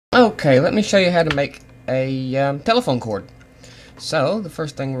Okay, let me show you how to make a telephone cord. So the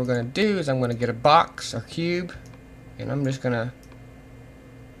first thing we're going to do is I'm going to get a box or cube, and I'm just going to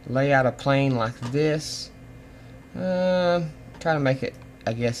lay out a plane like this. Try to make it,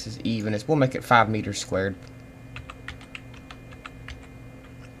 I guess, as even as we'll make it 5 meters squared.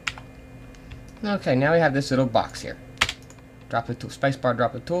 Okay, now we have this little box here. Drop the tool, spacebar,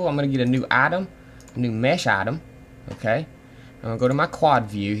 drop the tool. I'm going to get a new item, a new mesh item. Okay. I'm going to go to my quad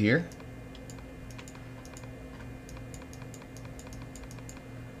view here.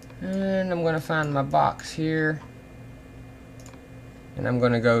 And I'm going to find my box here. And I'm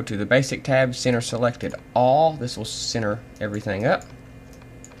going to go to the basic tab, center selected all. This will center everything up.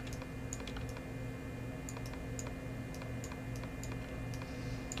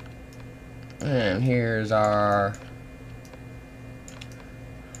 And here's our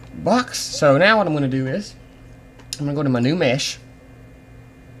box. So now what I'm going to do is I'm going to go to my new mesh.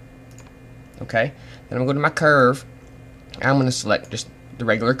 Okay. Then I'm going to go to my curve. I'm going to select just the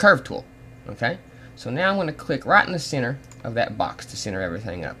regular curve tool. Okay. So now I'm going to click right in the center of that box to center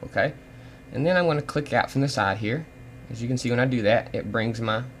everything up. Okay. And then I'm going to click out from the side here. As you can see, when I do that, it brings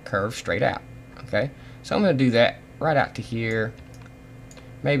my curve straight out. Okay. So I'm going to do that right out to here.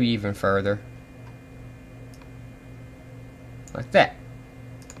 Maybe even further. Like that.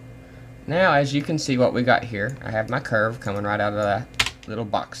 Now, as you can see what we got here, I have my curve coming right out of that little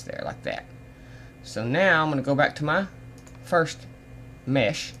box there, like that. So now I'm going to go back to my first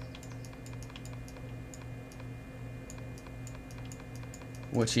mesh,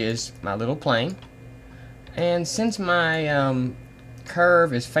 which is my little plane. And since my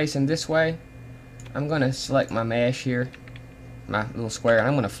curve is facing this way, I'm going to select my mesh here, my little square, and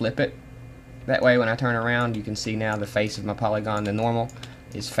I'm going to flip it. That way when I turn around, you can see now the face of my polygon, the normal,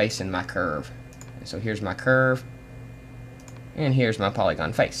 is facing my curve. And so here's my curve, and here's my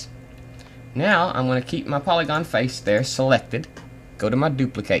polygon face. Now I'm going to keep my polygon face there selected, go to my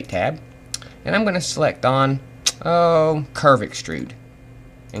duplicate tab, and I'm going to select on curve extrude,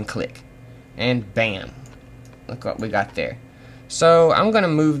 and click, and bam, look what we got there. So I'm going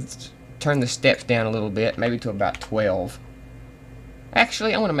to turn the steps down a little bit, maybe to about 12.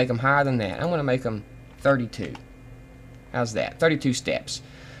 Actually, I want to make them higher than that. I want to make them 32. How's that? 32 steps.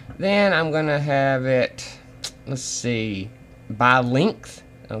 Then I'm going to have it, let's see, by length.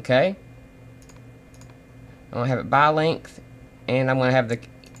 Okay. I'm going to have it by length, and I'm going to have the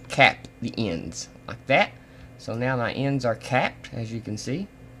cap the ends like that. So now my ends are capped, as you can see.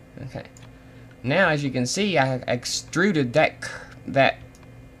 Okay. Now, as you can see, I extruded that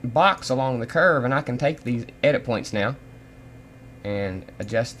box along the curve, and I can take these edit points now and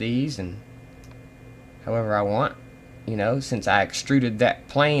adjust these and however I want. You know, since I extruded that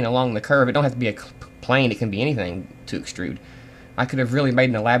plane along the curve, it don't have to be a plane, it can be anything to extrude. I could have really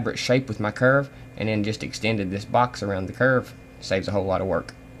made an elaborate shape with my curve and then just extended this box around the curve. Saves a whole lot of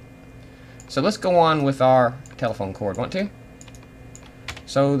work. So let's go on with our telephone cord. Want to?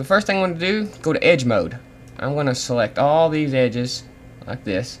 So the first thing I'm going to do, go to edge mode. I'm going to select all these edges like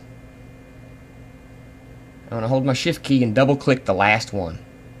this. I'm going to hold my shift key and double click the last one.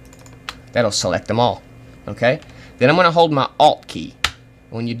 That'll select them all. Okay? Then I'm going to hold my alt key.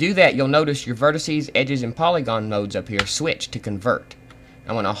 When you do that, you'll notice your vertices, edges, and polygon modes up here switch to convert.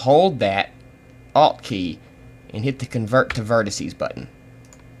 I'm going to hold that alt key and hit the convert to vertices button.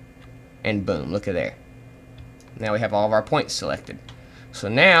 And boom, look at there. Now we have all of our points selected. So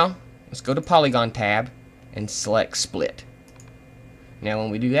now, let's go to polygon tab and select split. Now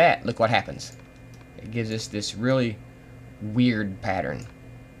when we do that, look what happens. It gives us this really weird pattern.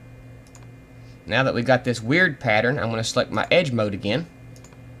 Now that we've got this weird pattern, I'm going to select my edge mode again.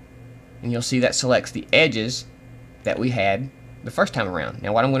 And you'll see that selects the edges that we had the first time around.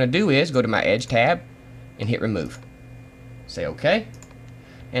 Now what I'm going to do is go to my edge tab and hit remove. Say OK.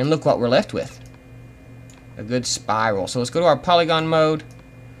 And look what we're left with. A good spiral. So let's go to our polygon mode.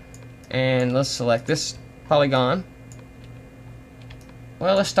 And let's select this polygon.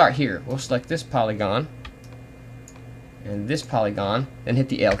 Well, let's start here. We'll select this polygon and this polygon, then hit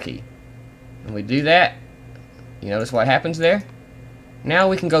the L key. When we do that, you notice what happens there? Now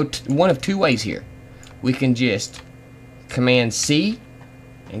we can go one of two ways here. We can just Command C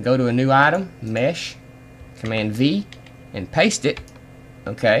and go to a new item, Mesh, Command V, and paste it.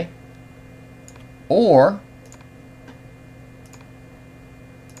 Okay. Or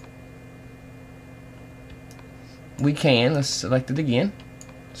we can, let's select it again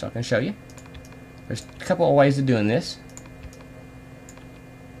so I can show you. There's a couple of ways of doing this.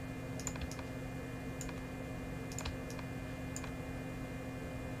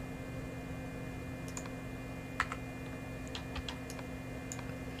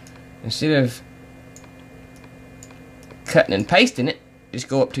 instead of cutting and pasting it, just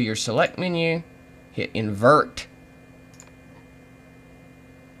go up to your select menu, hit invert,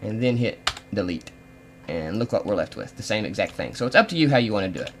 and then hit delete. And look what we're left with, the same exact thing. So it's up to you how you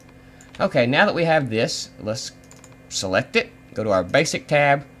want to do it. Okay, now that we have this, let's select it, go to our basic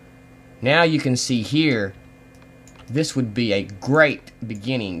tab. Now you can see here, this would be a great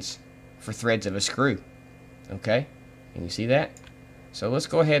beginnings for threads of a screw. Okay, can you see that? So let's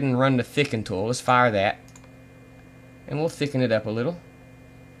go ahead and run the thicken tool. Let's fire that, and we'll thicken it up a little,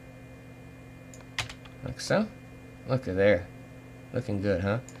 like so. Look at there, looking good,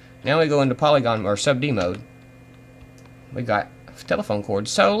 huh? Now we go into polygon or sub D mode. We got telephone cord.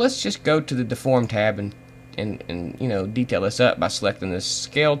 So let's just go to the deform tab and you know, detail this up by selecting the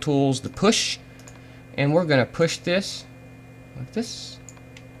scale tools, the push, and we're gonna push this like this.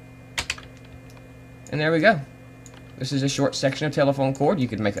 And there we go. This is a short section of telephone cord. You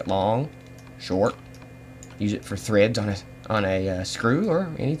could make it long, short, use it for threads on a screw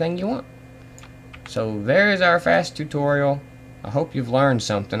or anything you want. So there is our fast tutorial. I hope you've learned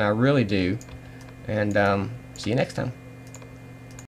something. I really do. And see you next time.